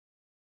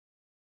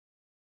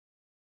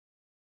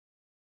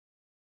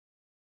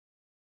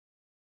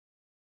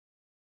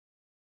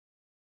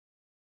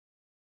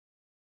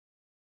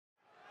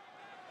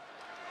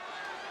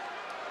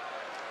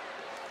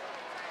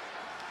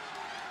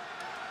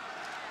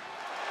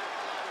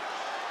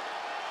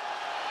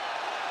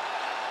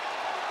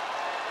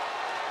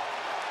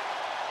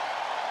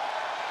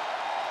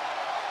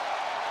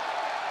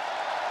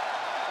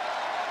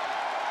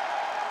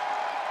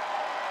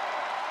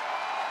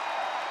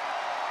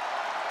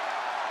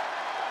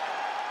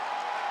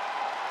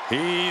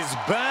He's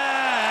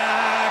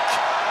back!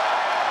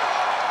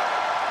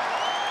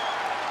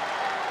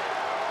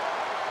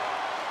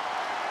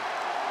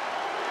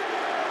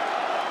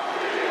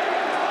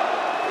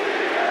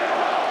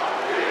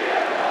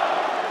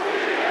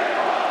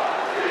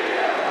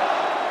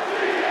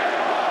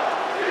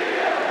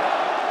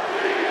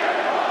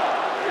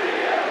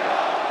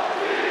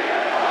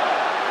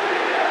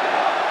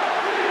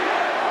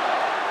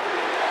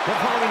 The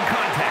following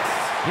contest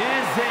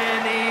is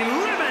an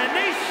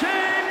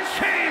Elimination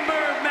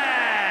Chamber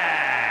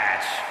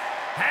match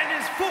and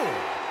is for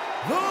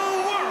the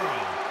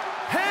World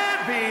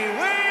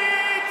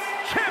Heavyweight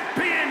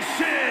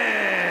Championship.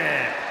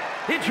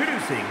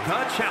 Introducing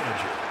the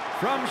challenger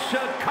from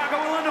Chicago,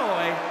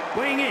 Illinois,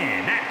 weighing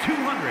in at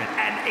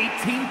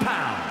 218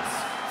 pounds,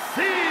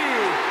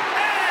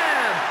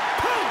 CM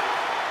Punk.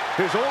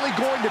 There's only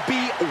going to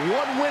be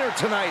one winner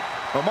tonight,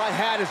 but my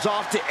hat is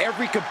off to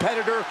every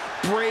competitor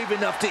brave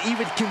enough to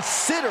even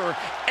consider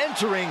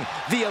entering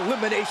the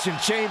Elimination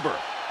Chamber.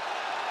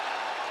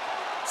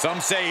 Some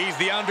say he's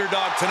the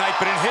underdog tonight,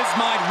 but in his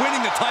mind,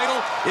 winning the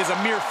title is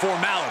a mere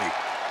formality.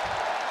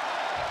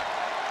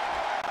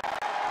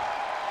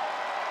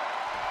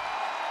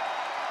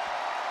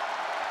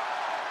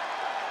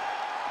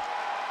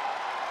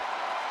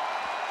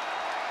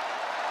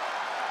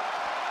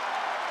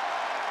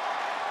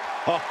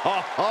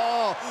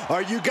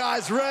 Are you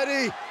guys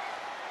ready?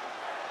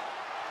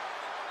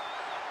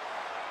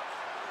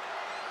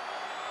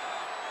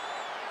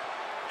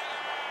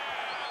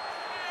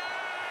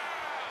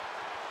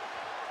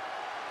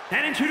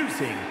 And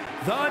introducing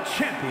the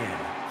champion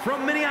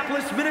from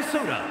Minneapolis,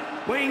 Minnesota,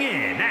 weighing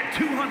in at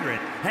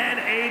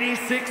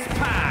 286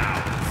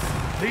 pounds,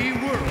 the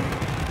World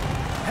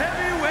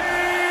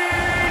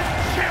Heavyweight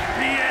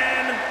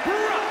Champion,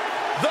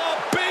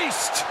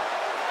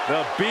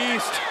 The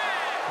Beast,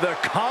 the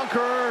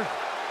Conqueror,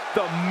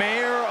 the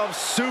Mayor of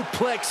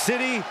Suplex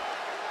City.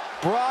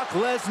 Brock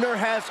Lesnar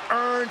has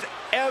earned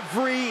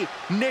every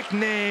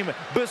nickname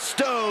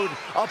bestowed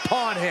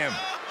upon him.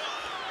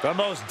 The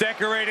most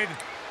decorated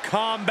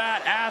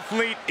combat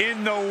athlete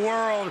in the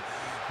world,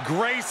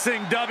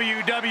 gracing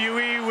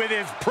WWE with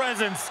his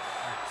presence.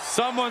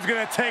 Someone's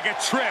gonna take a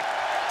trip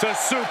to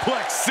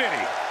Suplex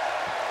City.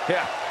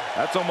 Yeah,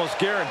 that's almost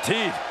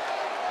guaranteed.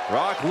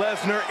 Brock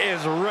Lesnar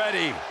is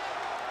ready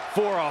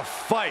for a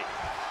fight.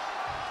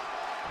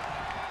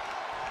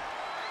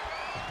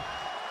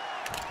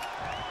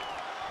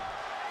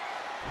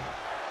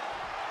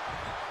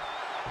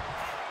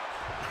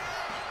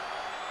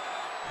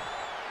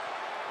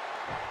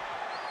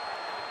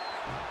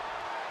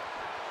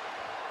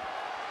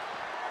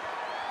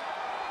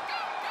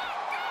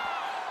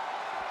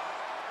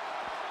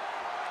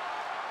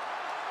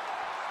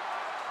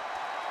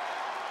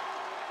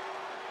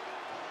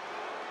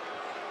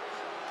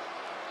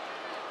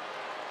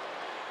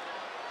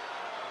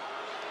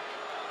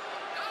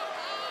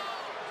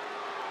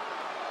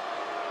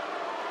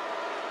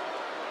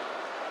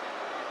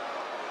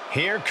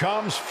 Here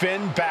comes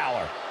Finn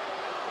Balor.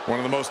 One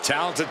of the most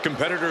talented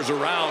competitors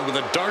around, with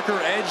a darker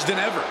edge than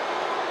ever.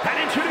 And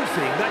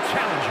introducing the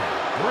challenger,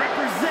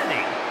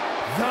 representing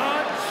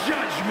the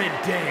Judgment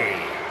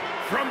Day,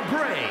 from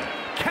Bray,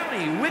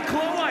 County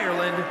Wicklow,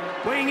 Ireland,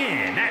 weighing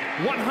in at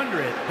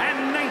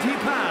 190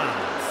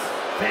 pounds,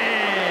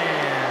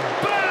 Finn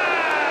Balor!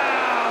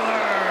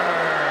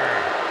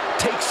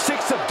 Take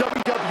 6 of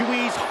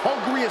WWE's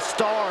hungriest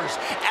stars,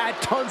 add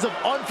tons of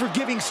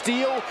unforgiving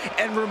steel,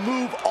 and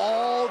remove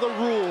all the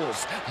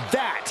rules.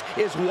 That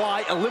is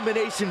why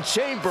Elimination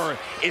Chamber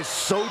is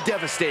so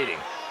devastating.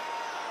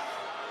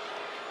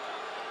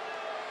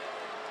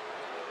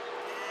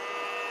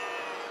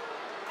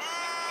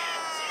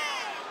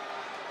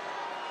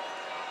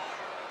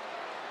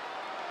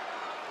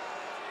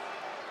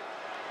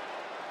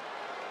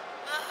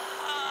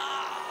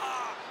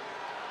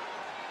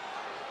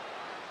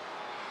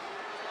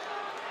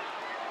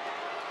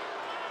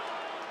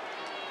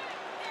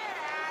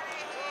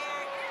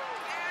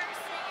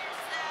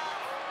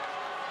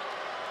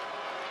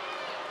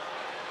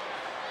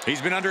 He's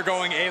been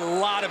undergoing a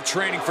lot of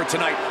training for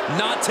tonight,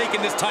 not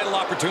taking this title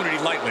opportunity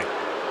lightly.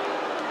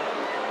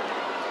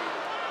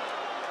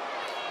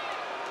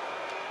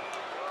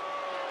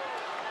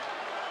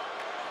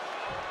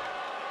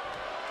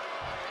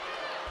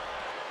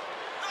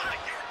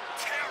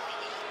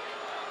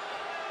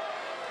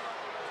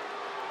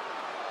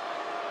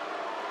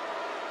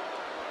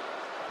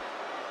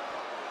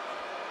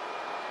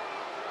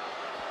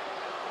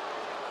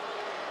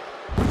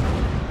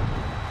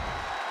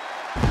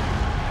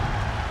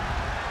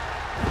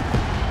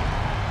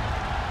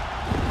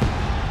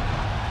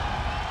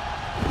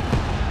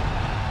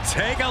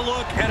 Take a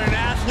look at an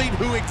athlete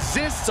who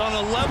exists on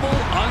a level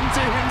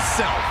unto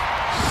himself.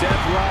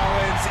 Seth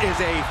Rollins is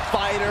a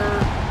fighter,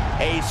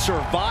 a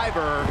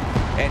survivor,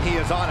 and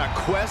he is on a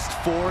quest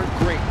for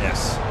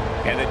greatness.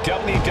 And the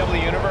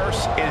WWE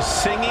Universe is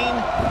singing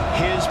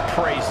his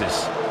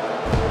praises.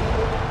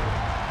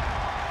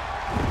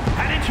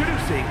 And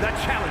introducing the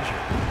challenger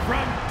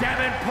from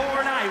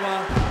Davenport,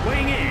 Iowa,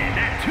 weighing in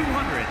at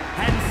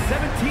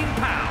 217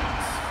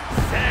 pounds,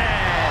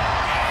 Seth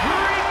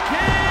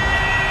freaking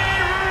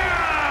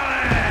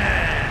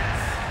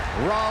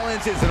Rollins!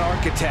 Rollins is an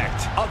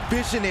architect, a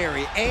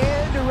visionary,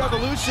 and a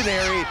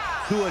revolutionary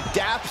who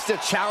adapts to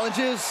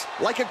challenges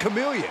like a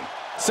chameleon.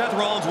 Seth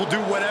Rollins will do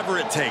whatever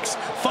it takes,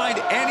 find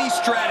any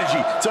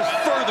strategy to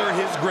further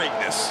his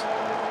greatness.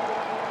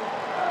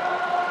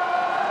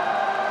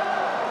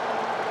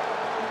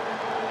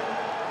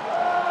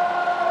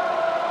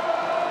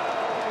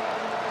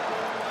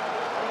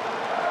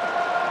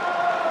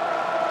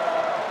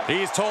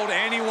 He's told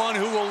anyone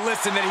who will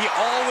listen that he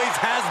always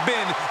has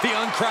been the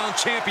uncrowned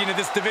champion of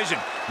this division.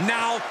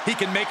 Now he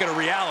can make it a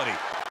reality.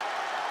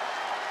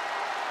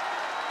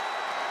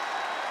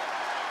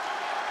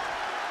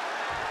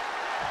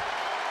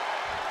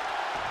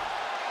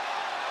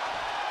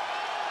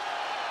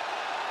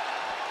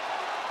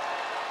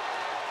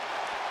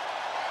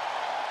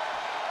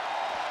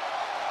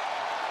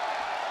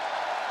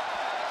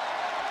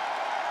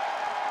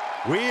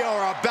 We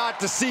are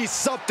about to see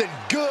something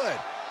good.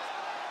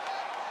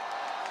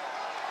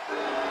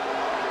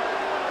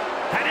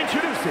 And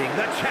introducing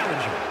the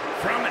challenger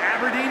from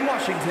Aberdeen,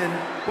 Washington,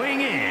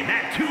 weighing in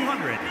at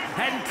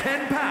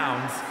 210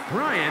 pounds,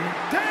 Bryan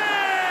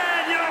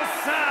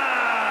Danielson!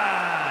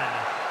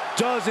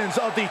 Dozens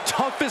of the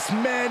toughest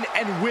men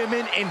and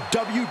women in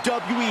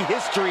WWE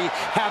history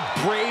have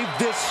braved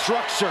this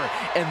structure,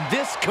 and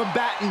this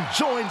combatant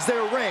joins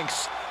their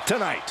ranks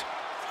tonight.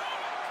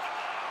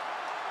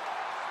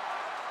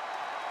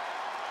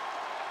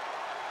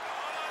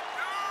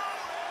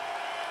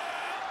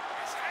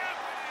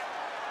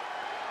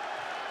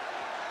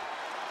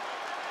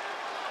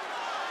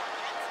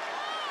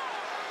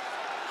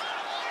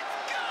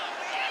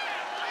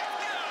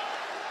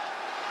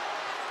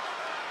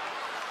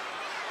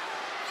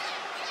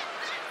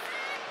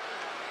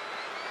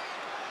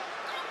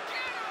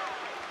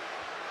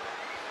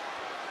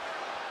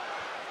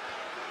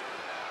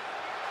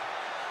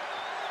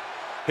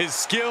 His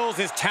skills,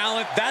 his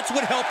talent, that's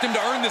what helped him to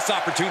earn this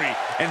opportunity,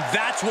 and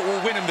that's what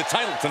will win him the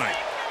title tonight.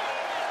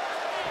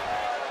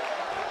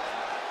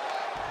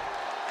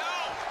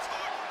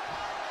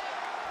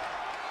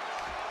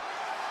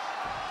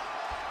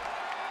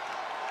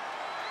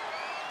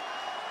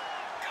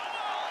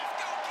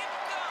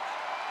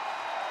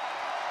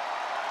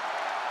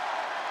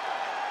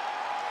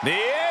 The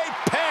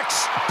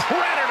Apex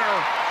Predator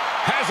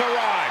has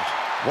arrived.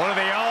 One of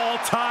the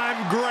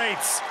all-time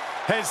greats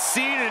has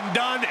seen and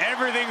done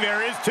everything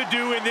there is to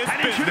do in this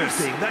business.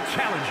 Introducing the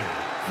challenger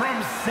from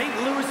St.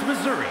 Louis,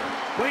 Missouri,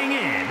 weighing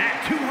in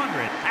at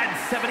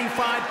 275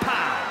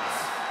 pounds,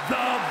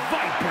 the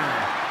Viper,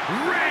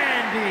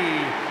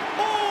 Randy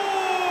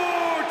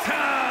Orton!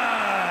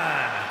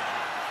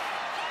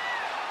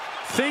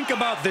 Think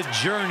about the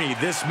journey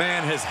this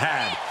man has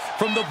had,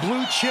 from the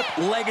blue chip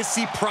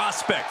legacy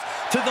prospect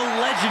to the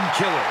legend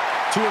killer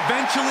to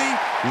eventually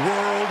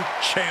world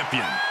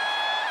champion.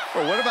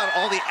 Or what about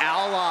all the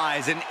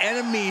allies and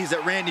enemies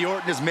that Randy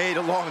Orton has made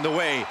along the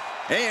way?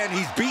 And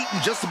he's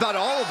beaten just about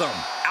all of them,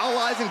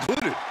 allies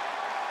included.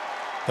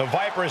 The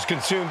Viper has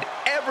consumed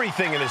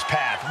everything in his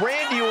path.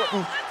 Randy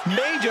Orton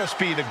may just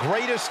be the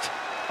greatest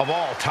of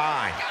all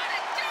time.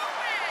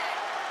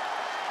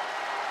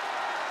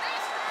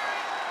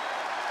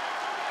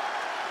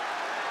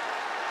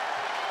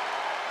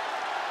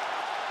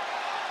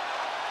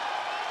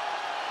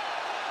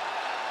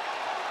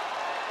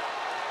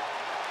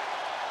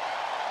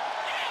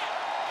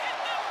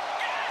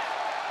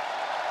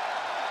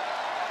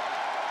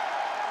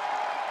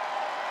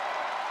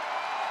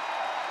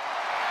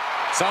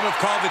 Some have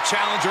called the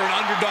challenger an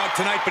underdog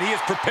tonight, but he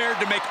is prepared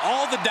to make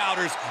all the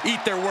doubters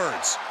eat their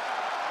words.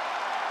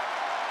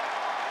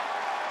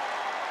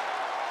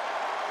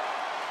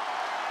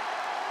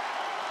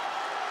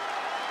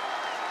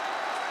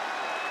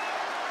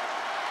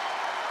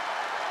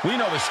 We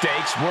know the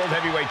stakes. World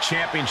Heavyweight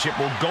Championship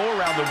will go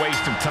around the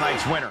waist of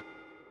tonight's winner.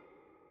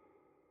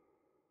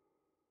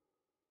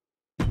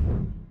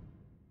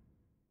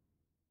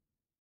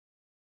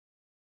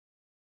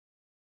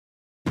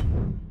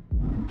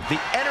 The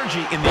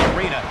energy in the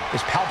arena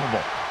is palpable.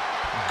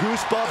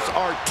 Goosebumps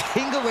are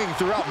tingling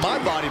throughout my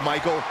body,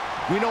 Michael.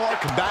 We know our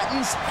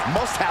combatants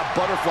must have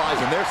butterflies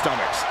in their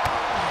stomachs.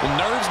 Well,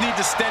 nerves need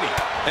to steady,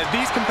 and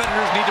these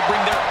competitors need to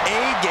bring their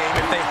A game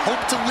if they hope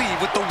to leave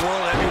with the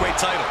World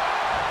Heavyweight title.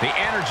 The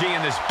energy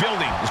in this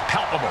building is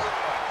palpable.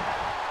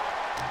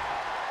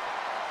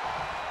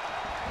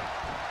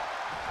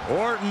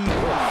 Orton.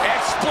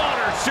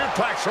 Exploder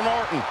suplex from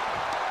Orton.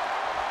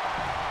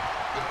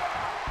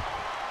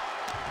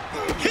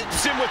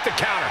 Hits him with the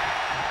counter.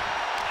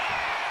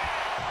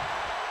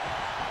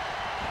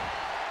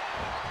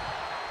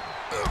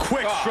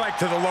 Quick strike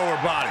to the lower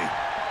body.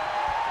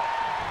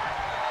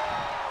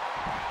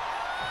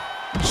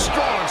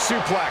 Strong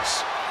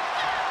suplex.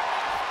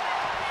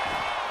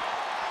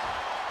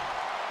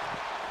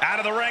 Out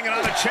of the ring and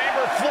on the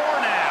chamber floor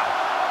now.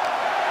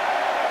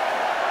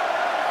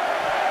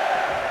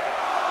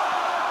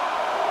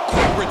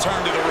 Quick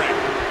return to the ring.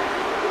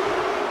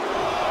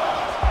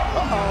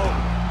 Uh-oh.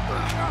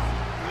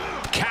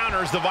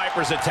 counters the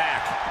Viper's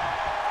attack.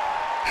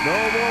 No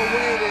more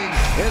waiting.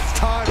 It's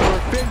time for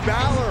Finn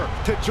Balor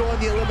to join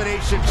the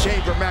Elimination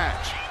Chamber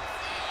match.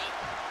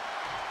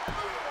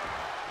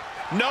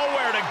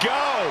 Nowhere to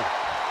go.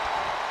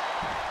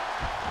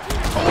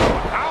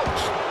 Oh,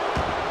 ouch.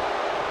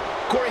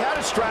 Corey, how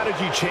does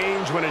strategy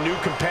change when a new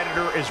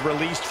competitor is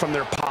released from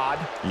their pod?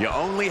 You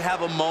only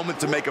have a moment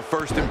to make a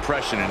first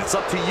impression, and it's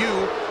up to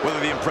you whether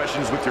the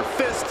impression is with your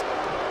fist,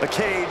 a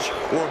cage,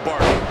 or a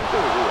bargain. Ooh,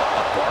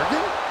 a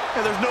bargain?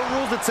 Yeah, there's no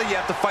rules that say you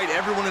have to fight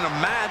everyone in a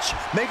match.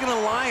 Make an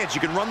alliance.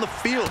 You can run the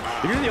field.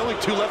 If you're the only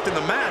two left in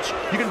the match,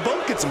 you can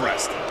both get some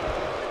rest.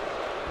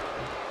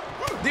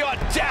 The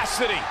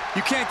audacity!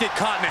 You can't get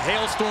caught in a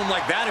hailstorm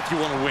like that if you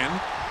want to win.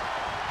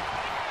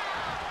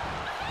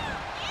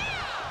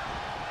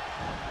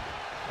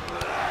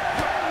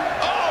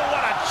 Oh,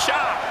 what a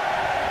chop!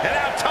 And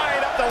now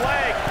tying up the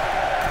leg.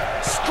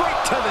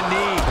 Straight to the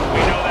knee.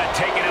 We know that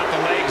taking out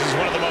the legs is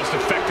one of the most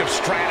effective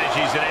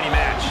strategies in any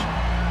match.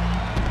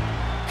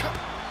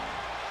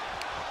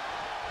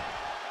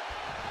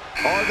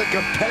 Are the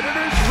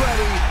competitors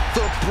ready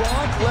for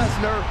Brock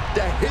Lesnar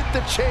to hit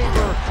the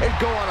chamber and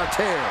go on a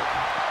tear?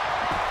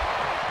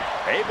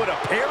 Able to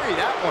parry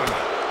that one.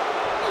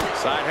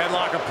 Side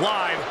headlock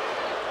applied.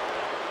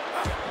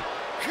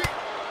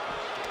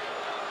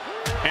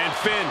 And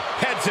Finn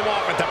heads him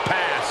off at the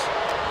pass.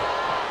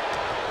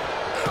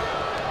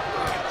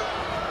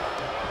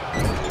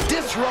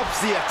 Disrupts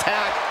the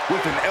attack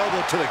with an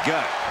elbow to the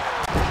gut.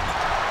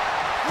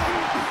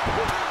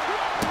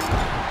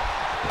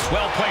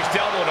 Well-placed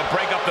elbow to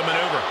break up the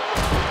maneuver.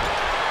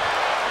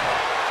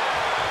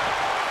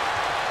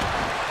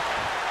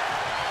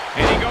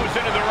 And he goes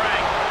into the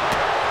ring.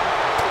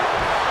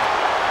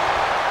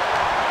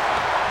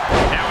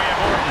 Now we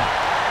have Orton.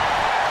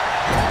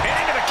 And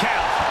into the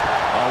count.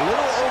 A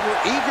little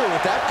over-eager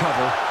with that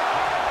cover.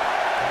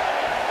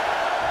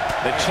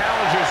 The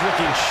challenger's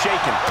looking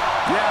shaken.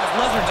 Yeah,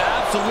 Lesnar's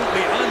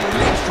absolutely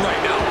unleashed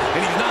right now,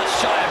 and he's not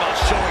shy about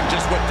showing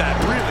just what that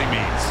really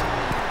means.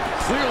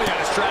 Clearly had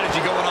a strategy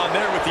going on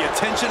there with the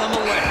attention on the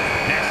leg.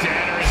 Next to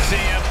enter is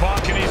CM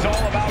Punk, and he's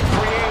all about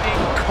creating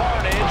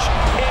carnage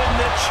in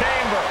the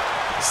chamber.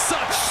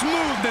 Such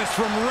smoothness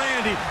from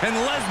Randy, and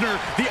Lesnar,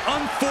 the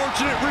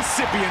unfortunate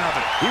recipient of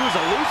it. He was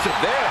elusive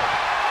there.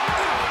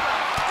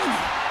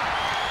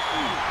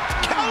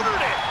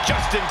 Countered it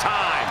just in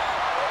time.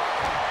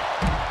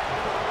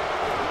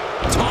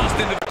 Tossed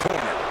into the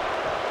corner.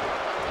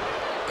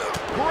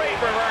 Great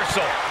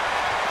reversal.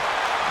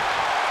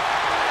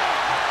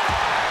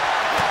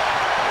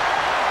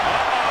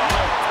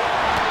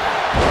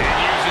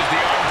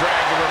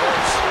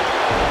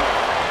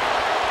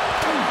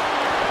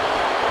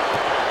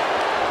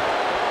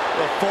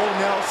 Full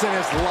Nelson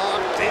is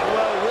locked in.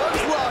 Well,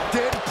 was locked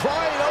in.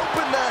 Bryan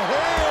opened the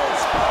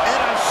hands. And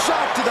a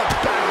shot to the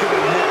back of the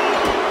neck.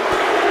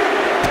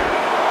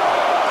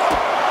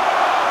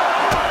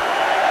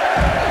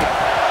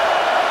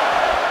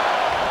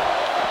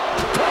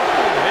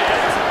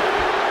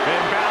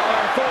 And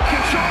Balor full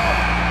control.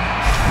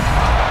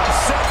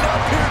 Setting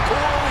up here,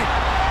 Corey.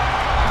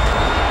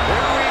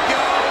 Here we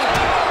go.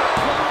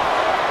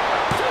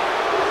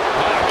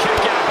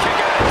 Kick out,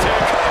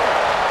 attack.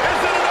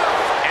 Is it enough?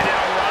 And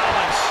now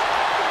Rollins,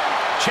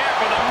 champ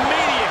with a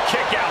immediate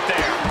kick out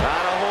there.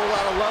 Not a whole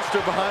lot of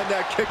luster behind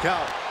that kick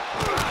out.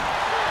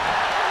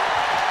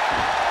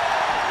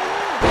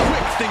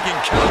 Quick thinking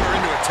counter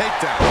into a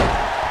takedown.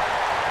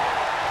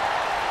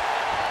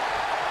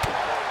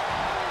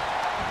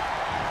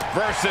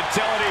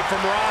 Versatility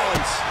from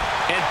Rollins.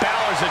 And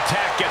Balor's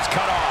attack gets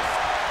cut off.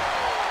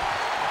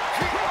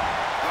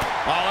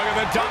 Oh, look at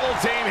the double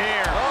team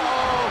here.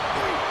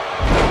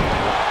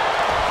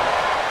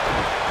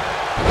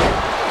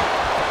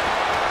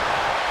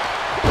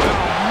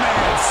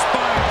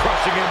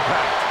 Spine-crushing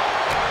impact.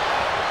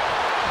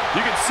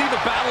 You can see the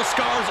battle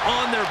scars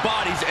on their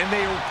bodies, and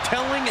they are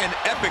telling an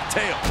epic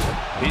tale.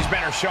 These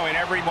men are showing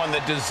everyone the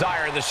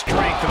desire, the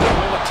strength, and the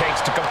will it takes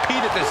to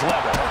compete at this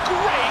level.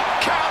 Great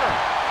counter.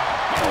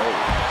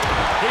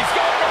 He's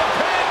going for the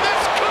pin.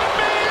 This could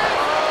be it.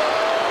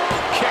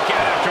 Kick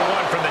out after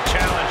one from the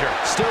challenger.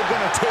 Still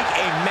going to take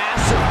a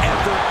massive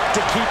effort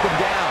to keep him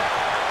down.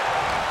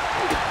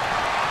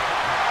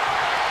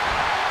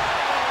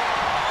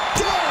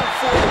 Down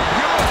for a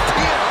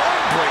European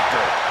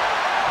armbreaker.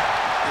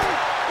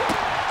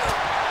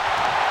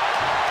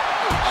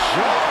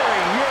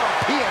 Jarring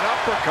European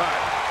uppercut.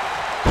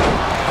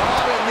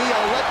 Caught in the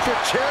electric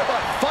chair,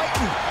 but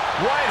fighting.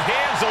 Right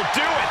hands will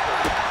do it.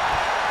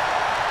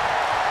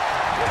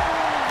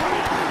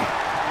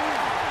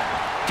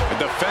 A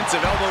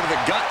defensive elbow to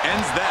the gut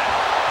ends that.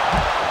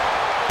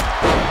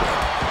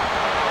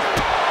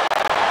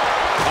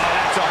 Oh,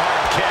 that's a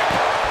hard kick.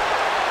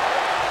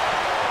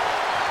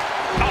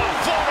 Oh,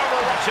 float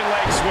over Russian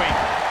leg sweep.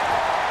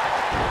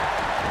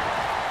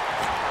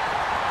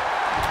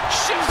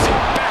 Shifts it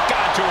back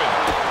onto him.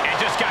 And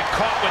just got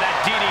caught with that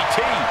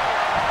DDT.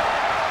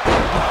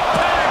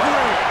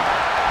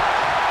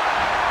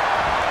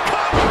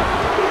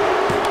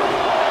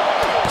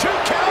 Two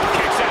count.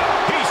 Kicks out.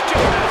 He's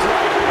just as right.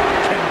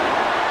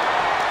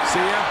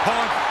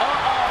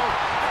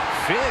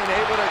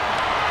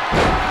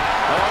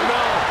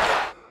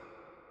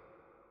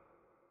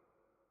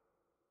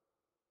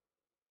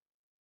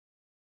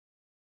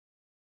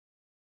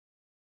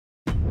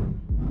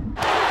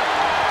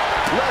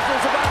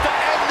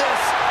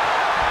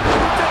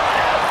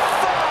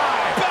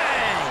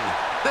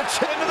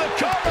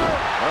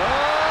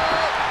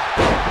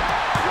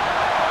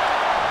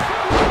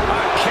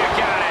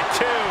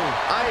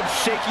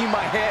 shaking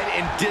my head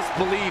in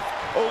disbelief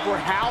over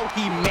how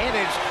he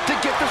managed to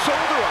get the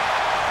shoulder up.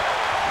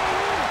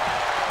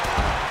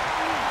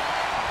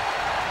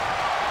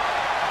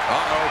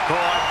 Uh-oh, Cole,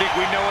 I think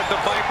we know what the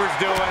Viper's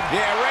doing.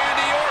 Yeah,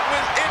 Randy Orton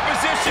was in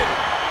position.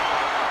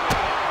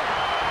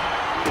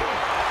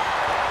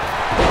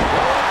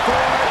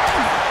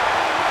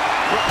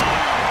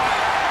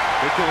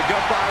 Kick to the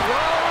gut by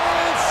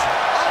Rollins.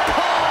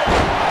 Upon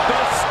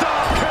the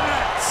stomp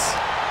connects.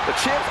 The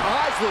champ's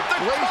eyes look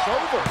glazed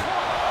over.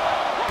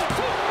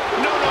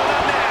 No,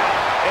 not now.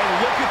 And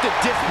look at the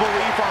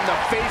disbelief on the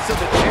face of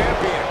the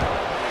champion.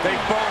 They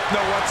both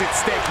know what's at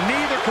stake.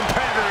 Neither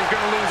competitor is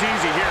going to lose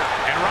easy here.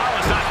 And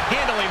Rollins not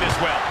handling this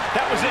well.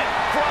 That was it,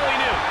 for all he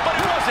knew, but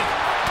it wasn't.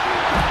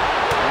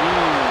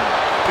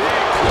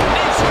 Big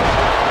combination.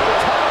 The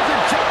title's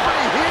in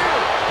jeopardy here.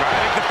 I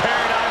think the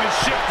paradigm is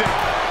shifting.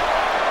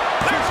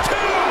 There's two.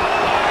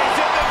 He's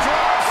in the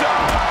drop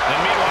zone. And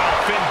meanwhile,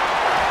 Finn.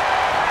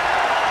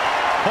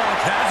 Punk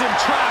has him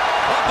trapped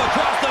up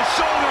across the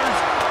shoulders.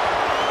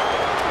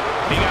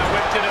 He got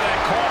whipped into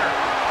that corner.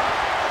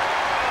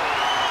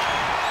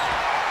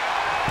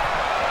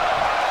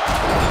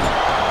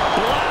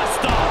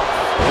 Blast off.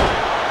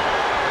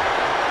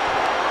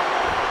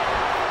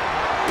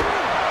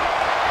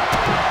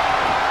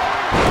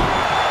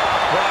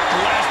 Brock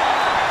Lesnar.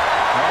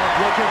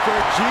 Looking for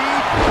a G.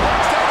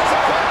 Status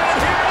of and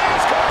here it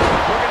is.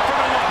 Looking for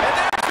the lock. And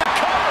there's the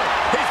cover.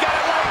 He's got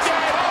it locked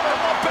in. The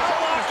lapel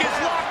lock is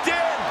locked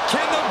in.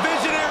 Can the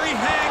visionary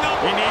hang up?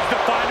 He needs to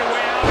find a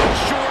way out in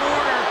short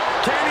order.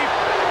 Can he?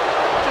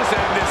 Just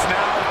end this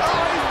now.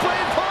 Oh, he's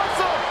playing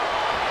possum.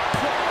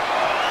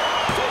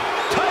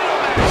 Title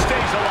match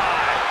stays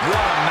alive.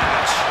 What a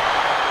match.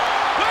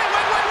 Wait.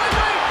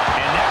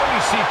 And now we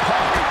see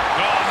Punk.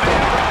 Oh,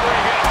 man,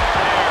 referee hit hard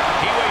there.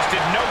 He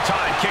wasted no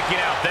time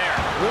kicking out there.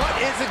 What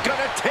is it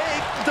going to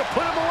take to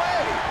put him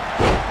away?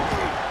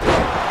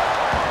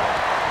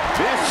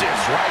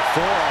 Vicious right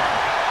forearm.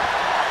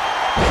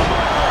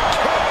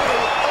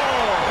 KO.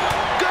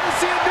 Gonna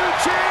see a new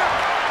champ.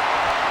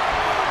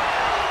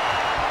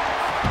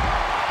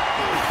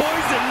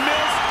 Poison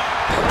mist.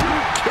 Are you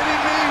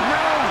kidding me?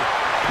 No.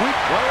 We're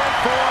going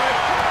for it.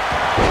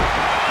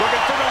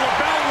 Looking for the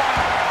lapel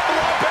lock.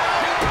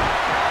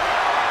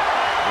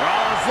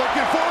 Rollins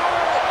looking for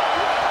it.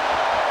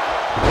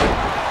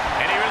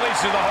 And he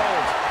releases the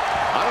hold.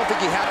 I don't think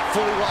he had it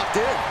fully locked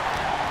in.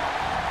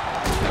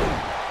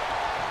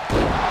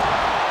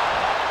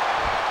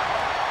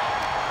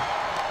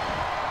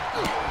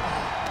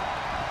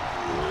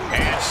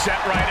 And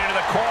set right into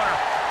the corner.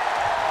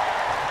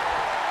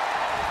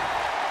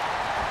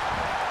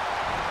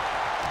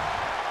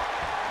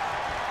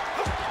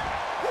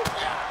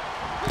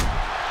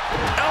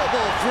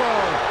 Elbow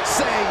throw,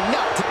 saying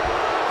not to.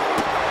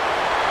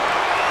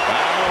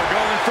 Balor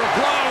going for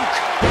broke.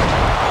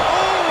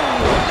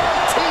 Oh,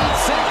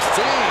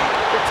 1916.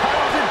 The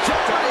title's in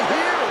jeopardy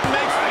here.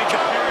 Makes the The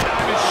cover.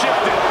 paradigm is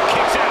shifted.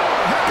 Kicks out.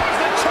 How is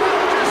the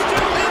challenger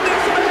still in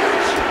this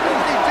match? How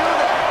did he do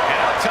that? And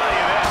I'll tell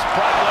you this,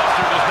 Brock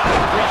Lesnar does not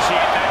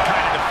appreciate that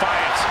kind of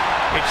defiance.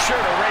 It's sure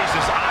to raise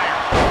his ire.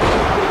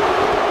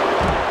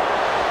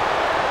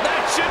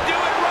 That should do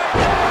it right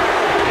there.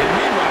 And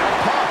meanwhile,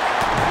 Punk.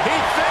 He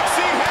thinks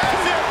he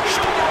has it.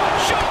 Shoulder up,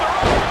 shoulder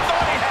up.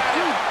 Thought he had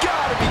You it.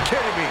 gotta be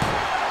kidding me.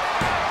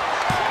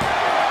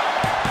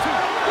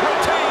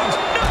 Retains.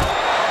 No.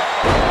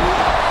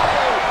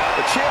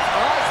 The champ's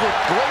eyes look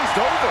glazed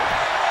over.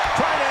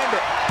 Try to end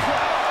it.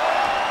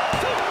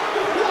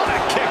 What a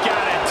kick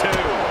out at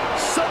two.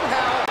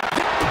 Somehow.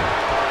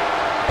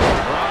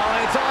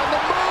 Rollins on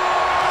the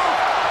move.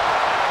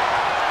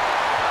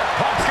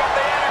 Punk's got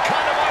the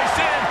anaconda vice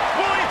in.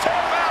 Will he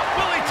tap out?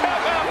 Will he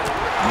tap out?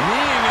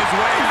 Kneeing his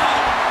way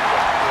out.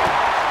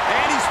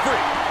 And he's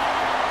free.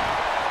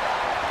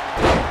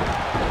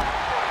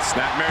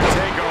 Snapmare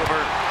takeover.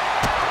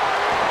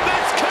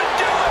 This could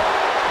do it.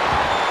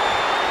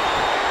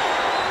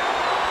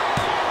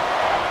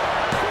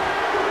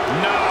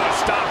 No,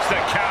 stops the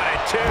count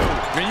at two.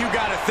 And you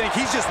got to think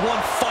he's just one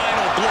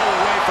final blow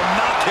away from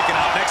not kicking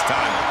out next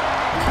time.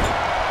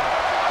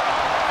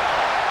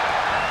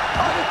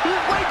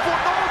 Wait for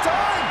it one more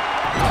time.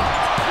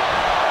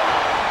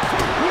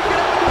 We can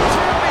have a new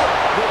champion.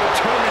 The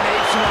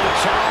determination of the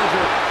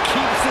challenger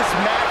keeps this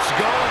match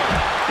going.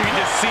 You can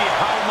just see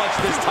how much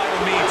this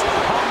title means,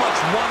 how much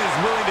one is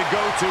willing to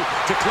go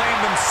to claim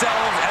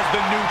themselves as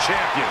the new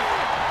champion.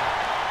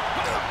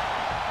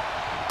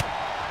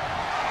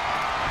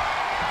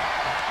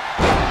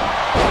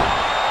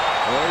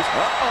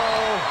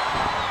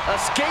 Uh-oh.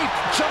 Escape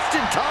just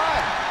in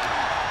time.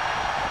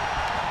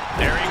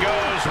 There he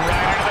goes,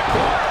 right into the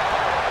corner.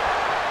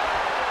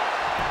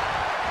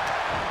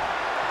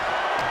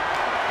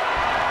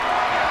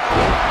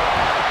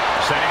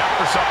 Setting up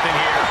for something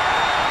here.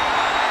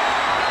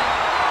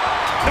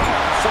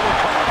 Someone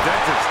call a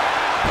dentist.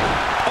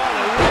 Oh,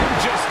 the rim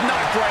just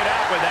knocked right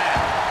out with that.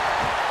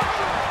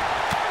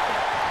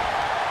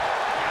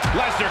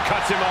 Lesnar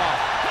cuts him off.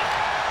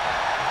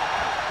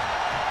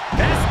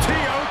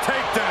 STO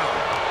takedown.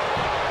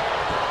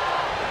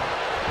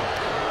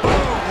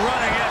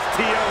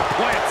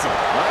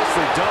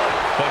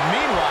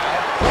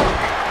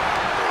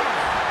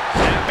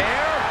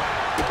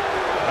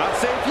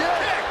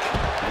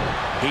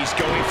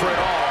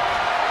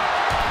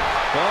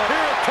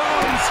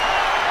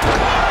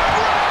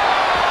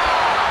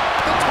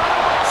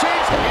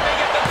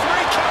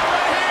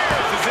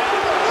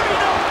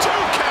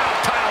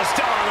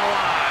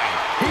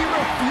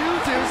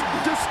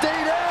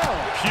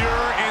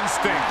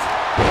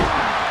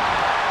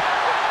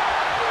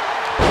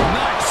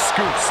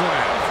 scoop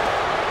slam.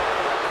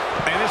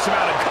 And this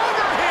amount of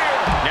cover here.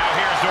 Now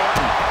here's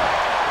Orton.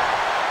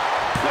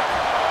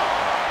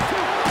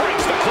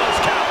 Breaks the close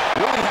count.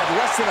 Orton had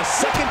less than a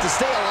second to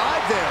stay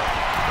alive there.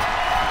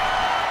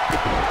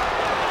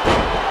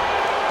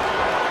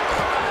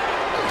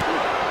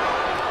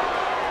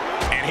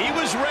 And he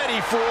was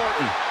ready for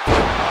Orton.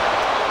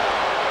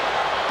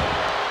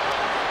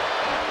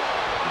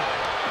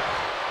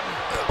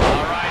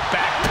 All right,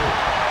 back.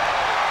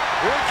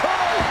 Here it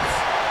comes.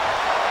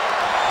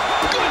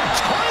 Good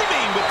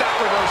timing with that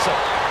reversal.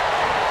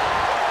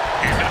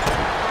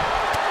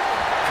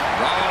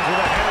 Rollins with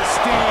a head of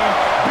steam.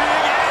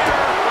 Big air.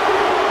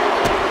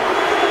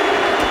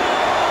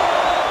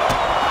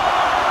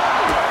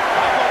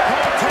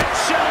 Take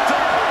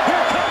shelter.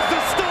 Here comes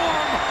the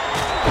storm.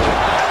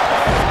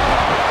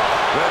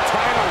 The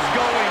title's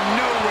going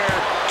nowhere.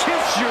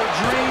 Kiss your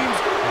dreams.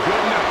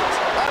 Good night.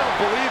 I don't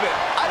believe it.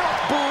 I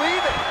don't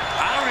believe it.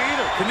 I don't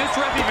either. Can this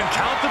ref even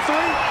count the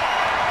three?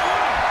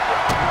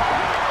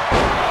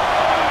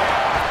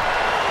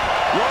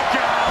 Look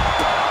out.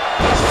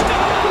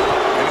 Stop.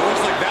 And it looks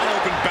like that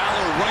opened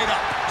Balor right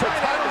up. The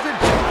title's in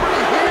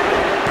jeopardy here.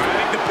 I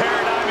think the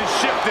paradigm is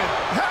shifted.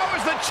 How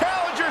is the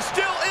challenger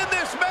still in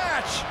this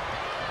match?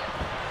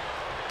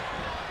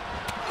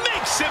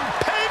 Makes him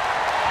pay.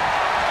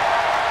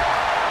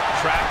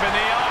 Trapping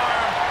the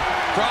arm.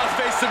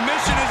 Crossface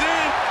submission is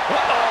in.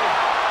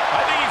 Uh-oh.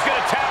 I think he's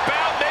going to tap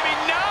out. Maybe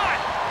not.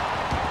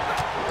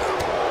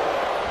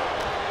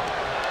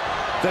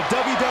 The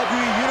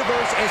WWE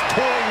Universe is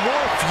pouring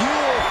more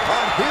fuel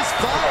on his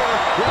fire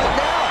right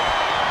now.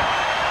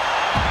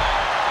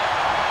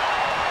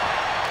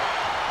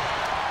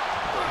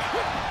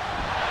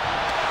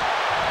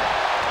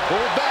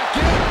 Pull back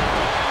in.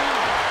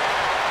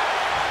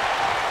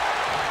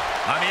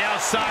 On the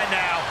outside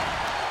now.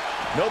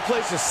 No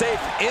place is safe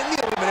in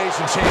the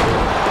Elimination Chamber,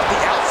 but the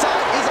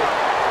outside is a...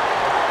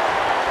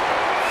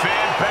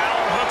 Finn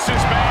Balor hooks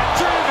his man.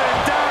 Driven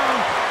down.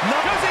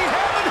 Does he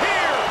have it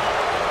here?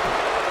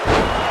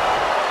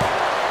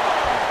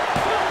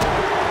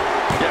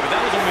 Yeah, but that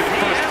was only the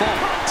first fall.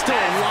 Still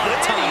a lot of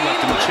time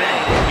left in the chain.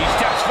 He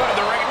steps foot in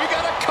the ring. We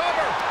got a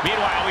cover.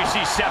 Meanwhile, we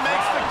see Seth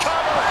Makes the Rollins.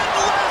 cover. And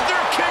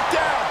Lesnar kicked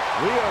out.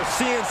 We are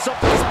seeing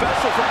something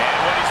special from... And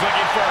what he's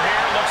looking for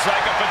here looks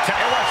like a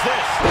potential. What's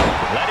this?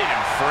 Letting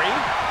him free?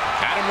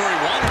 Had him where he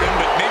wanted him,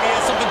 but maybe he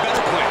has something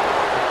better planned.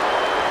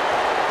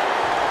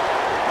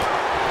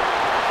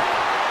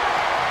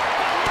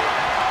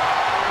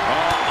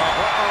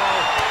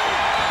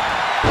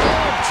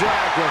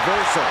 Drag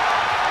reversal.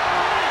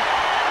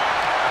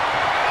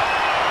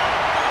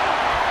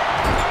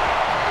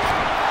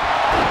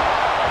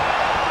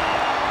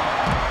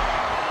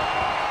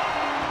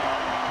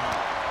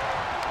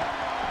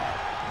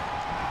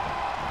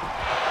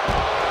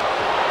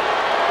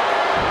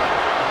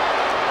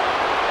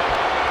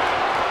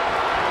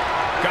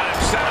 Got him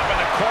set up in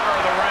the corner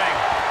of the ring.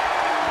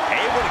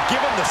 Able to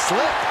give him the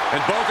slip.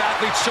 And both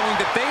athletes showing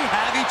that they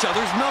have each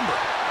other's number.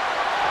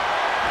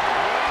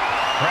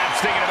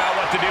 Perhaps thinking about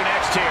what to do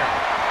next here.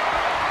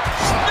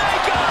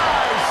 Snake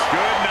eyes!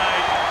 Good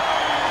night.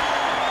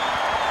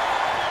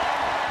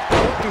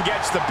 Orton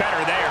gets the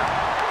better there.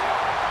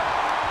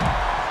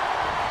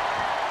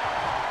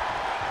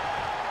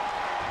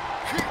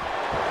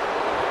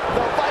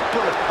 The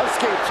Viper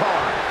escapes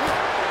hard.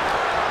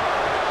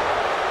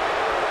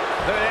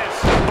 Look at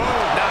this.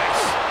 Boom.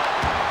 Nice.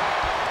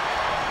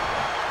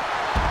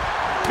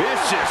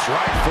 Vicious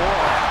right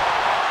forearm.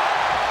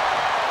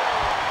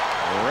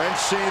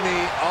 Wrenching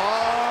the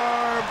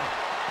arm.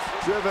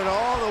 Driven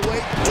all the way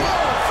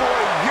down for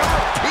a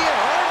European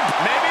arm.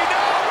 Maybe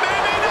not.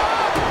 Maybe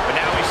not. But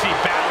now we see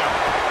Balor.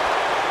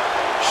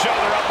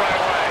 Shoulder up right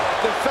away.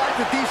 The fact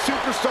that these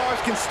superstars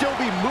can still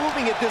be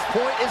moving at this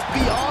point is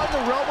beyond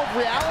the realm of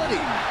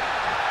reality.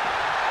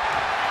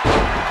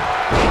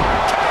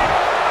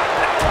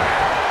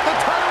 The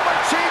title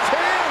might change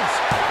hands.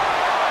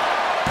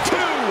 Two.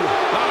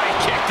 Oh, he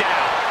kicked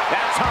out.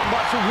 That's how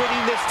much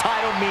winning this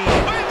title means.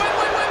 Wait.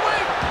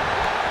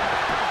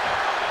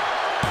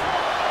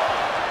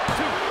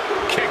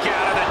 Kick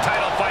out of the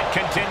title fight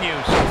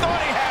continues.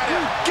 Thought he had him.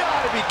 You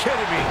gotta be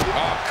kidding me.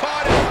 Oh,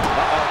 caught him.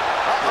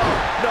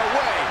 No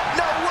way.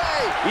 No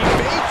way.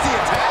 Evades the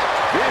attack.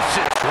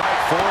 Vicious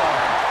right forearm.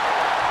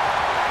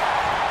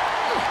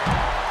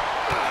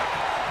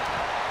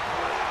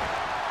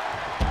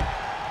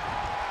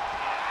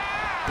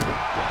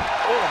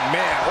 Oh,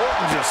 man.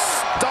 Orton just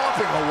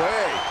stomping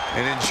away.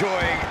 And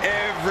enjoying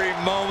every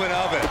moment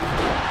of it.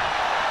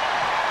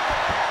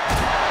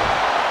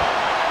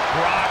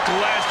 Brock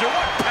Lesnar,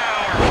 what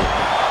power!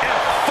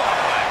 F5.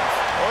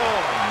 Oh,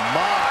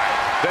 my.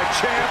 The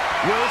champ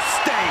will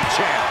stay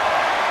champ.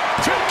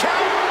 2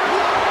 count.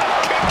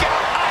 A kick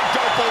out. I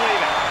don't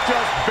believe it.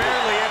 Just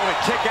barely able to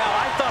kick out.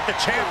 I thought the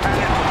champ had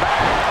it in the bag.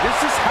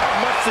 This is how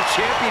much the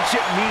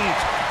championship means.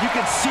 You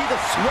can see the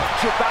sweat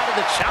drip out of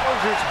the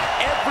challengers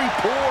every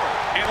pore.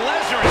 And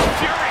Lesnar is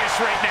furious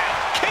right now.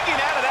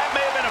 Kicking out of that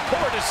may have been a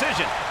poor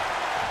decision.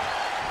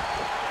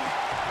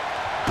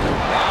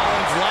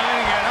 Rollins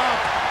lining it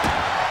up.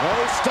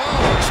 stomp.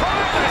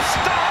 Trying to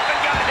stop and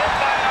got hit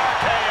by an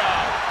RKO.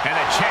 And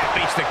the champ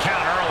beats the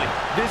count early.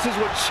 This is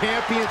what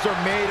champions are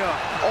made of.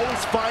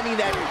 Always finding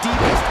that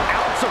deepest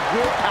ounce of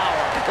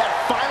willpower, that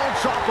final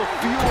drop of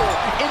fuel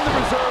in the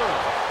reserve.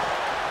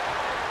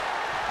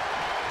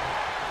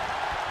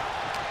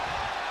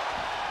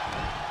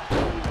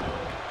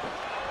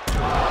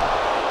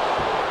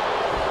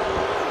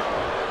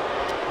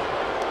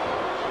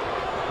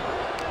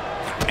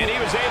 And he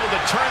was able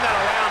to turn that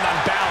around on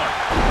Balor.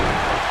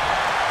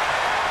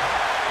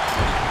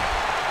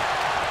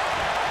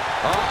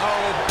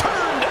 Uh-oh,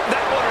 turned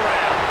that one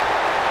around.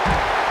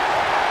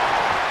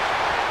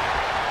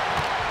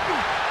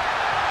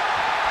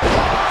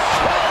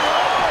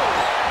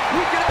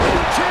 We can have a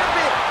new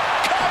champion.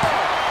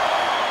 Cover.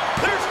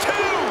 There's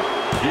two.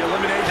 The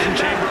Elimination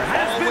Chamber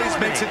always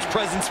makes its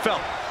presence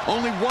felt.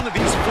 Only one of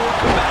these four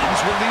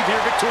combatants will leave here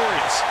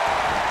victorious.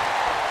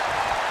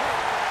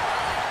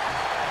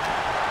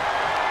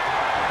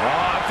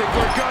 I think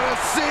we're gonna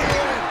see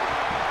it.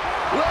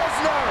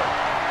 Lesnar.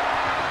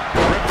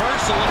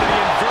 Reversal into the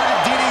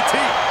inverted DDT.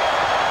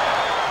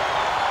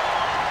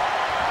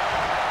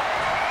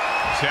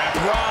 Seth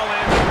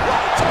Rollins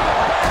right to the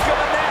back of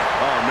the neck.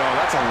 Oh no,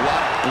 that's a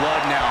lot of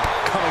blood now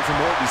coming from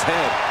Orton's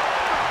head.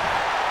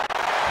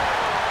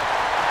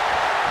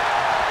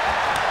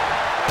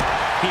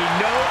 He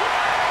knows.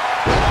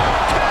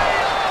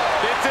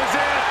 This is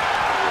it.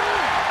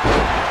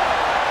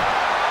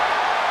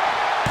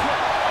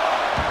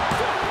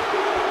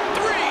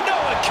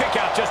 Kick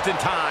out just in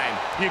time.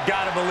 You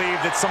gotta believe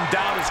that some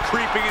doubt is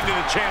creeping into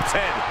the champ's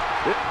head.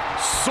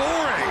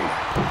 Soaring.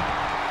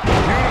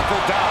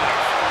 Beautiful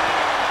dive.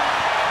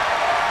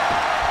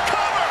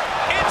 Cover!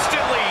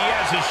 Instantly he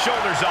has his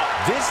shoulders up.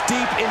 This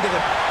deep into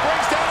the...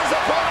 Brings down his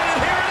opponent,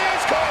 and here it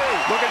is, Corey.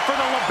 Looking for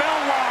the lapel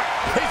lock.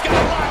 He's got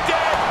it locked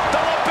in.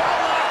 The lapel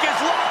lock is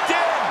locked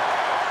in.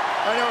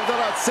 I never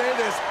thought I'd say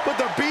this, but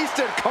the beast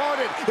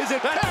incarnate is in.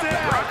 That's it.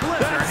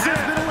 That's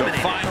it. The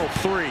final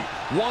three.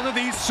 One of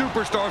these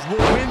superstars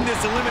will win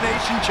this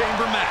Elimination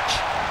Chamber match.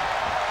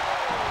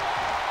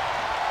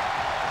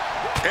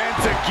 And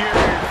Zahid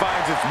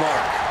finds its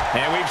mark.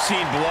 And we've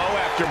seen blow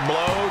after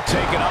blow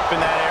taken up in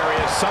that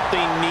area.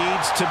 Something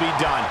needs to be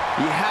done.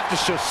 You have to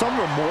show some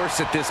remorse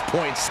at this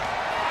point.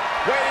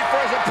 Waiting for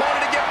his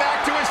opponent to get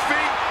back to his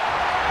feet.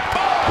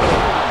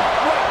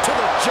 Right to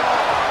the jaw.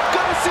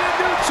 Gonna see a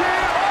new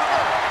champ.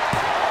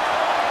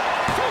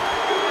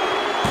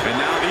 And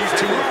now these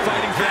two are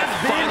fighting for that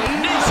final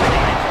knee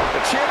strike.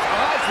 The champ's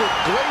eyes look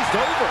glazed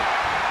over.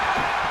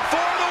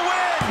 For the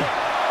win!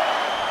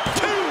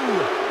 Two!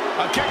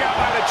 A kick out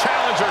by the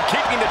challenger,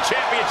 keeping the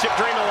championship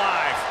dream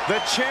alive.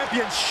 The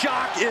champion's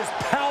shock is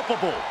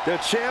palpable. The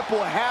champ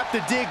will have to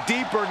dig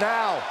deeper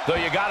now. Though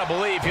you gotta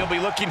believe he'll be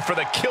looking for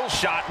the kill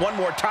shot one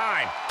more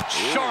time.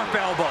 Sharp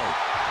elbow.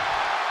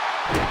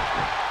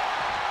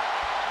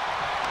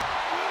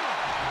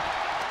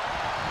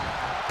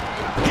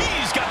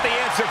 He's got the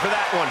answer for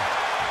that one.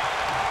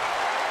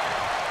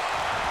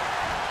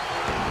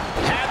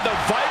 Had the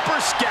Viper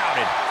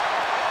scouted.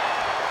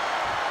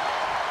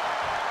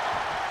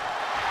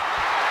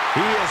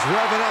 He is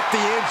revving up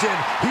the engine.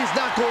 He's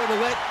not going to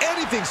let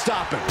anything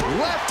stop him.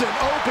 Left an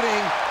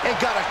opening and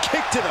got a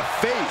kick to the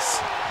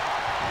face.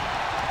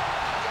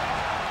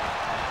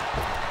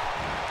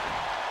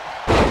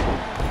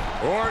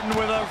 Orton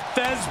with a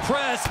Fez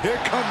press.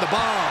 Here come the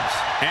bombs.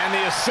 And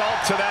the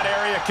assault to that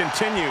area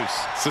continues.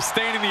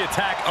 Sustaining the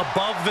attack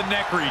above the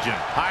neck region.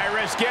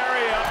 High-risk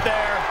area up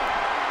there.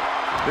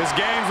 This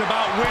game's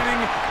about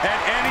winning at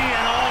any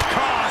and all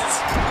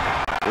costs.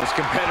 This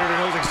competitor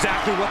knows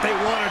exactly what they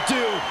want to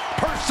do.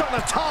 Perched on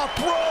the top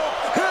rope.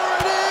 Here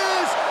it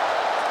is.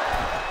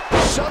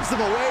 Shoves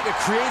them away to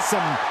create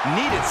some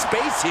needed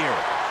space here.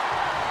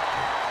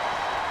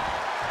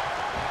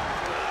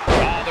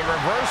 The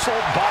reversal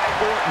by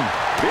Orton.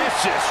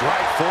 Vicious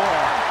right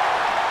forearm.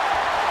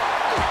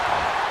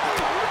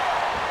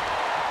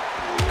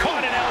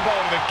 Caught an elbow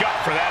to the gut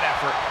for that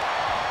effort.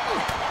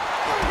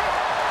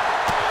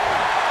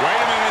 Wait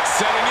a minute,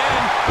 setting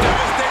in.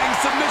 Devastating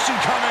submission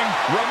coming.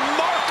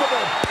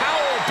 Remarkable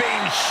power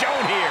being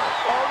shown here.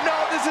 Oh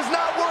no, this is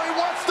not where he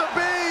wants to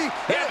be.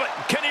 Yeah, but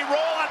can he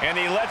roll on? And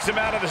he lets him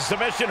out of the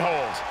submission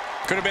hold.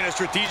 Could have been a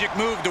strategic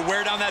move to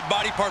wear down that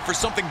body part for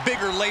something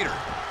bigger later.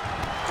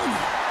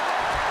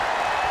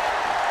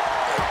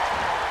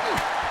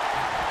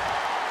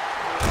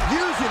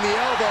 Using the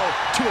elbow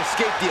to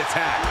escape the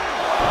attack.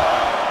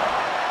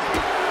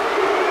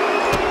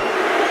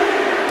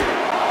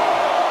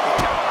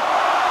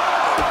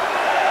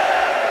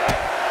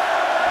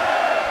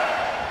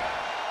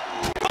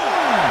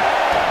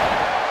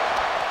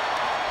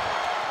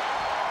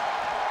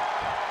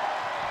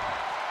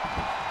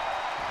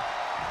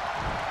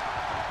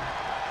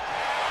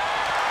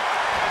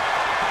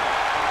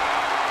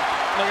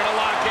 Looking to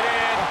lock it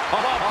in. A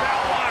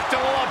lapel lock. The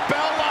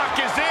lapel lock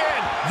is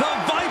in. The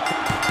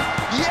Viper.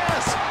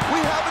 Yes, we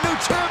have a new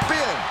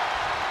champion.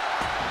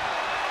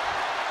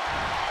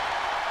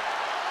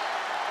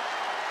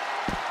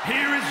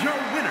 Here is your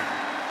winner,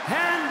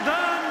 and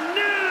the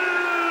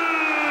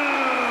new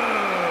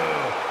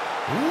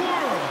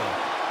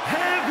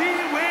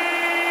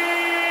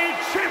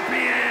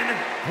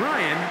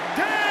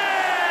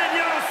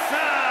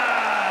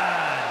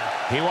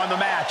He won the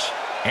match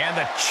and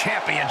the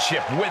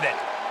championship with it.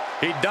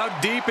 He dug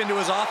deep into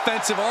his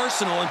offensive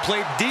arsenal and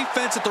played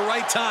defense at the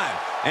right time.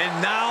 And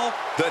now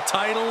the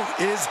title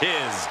is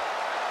his.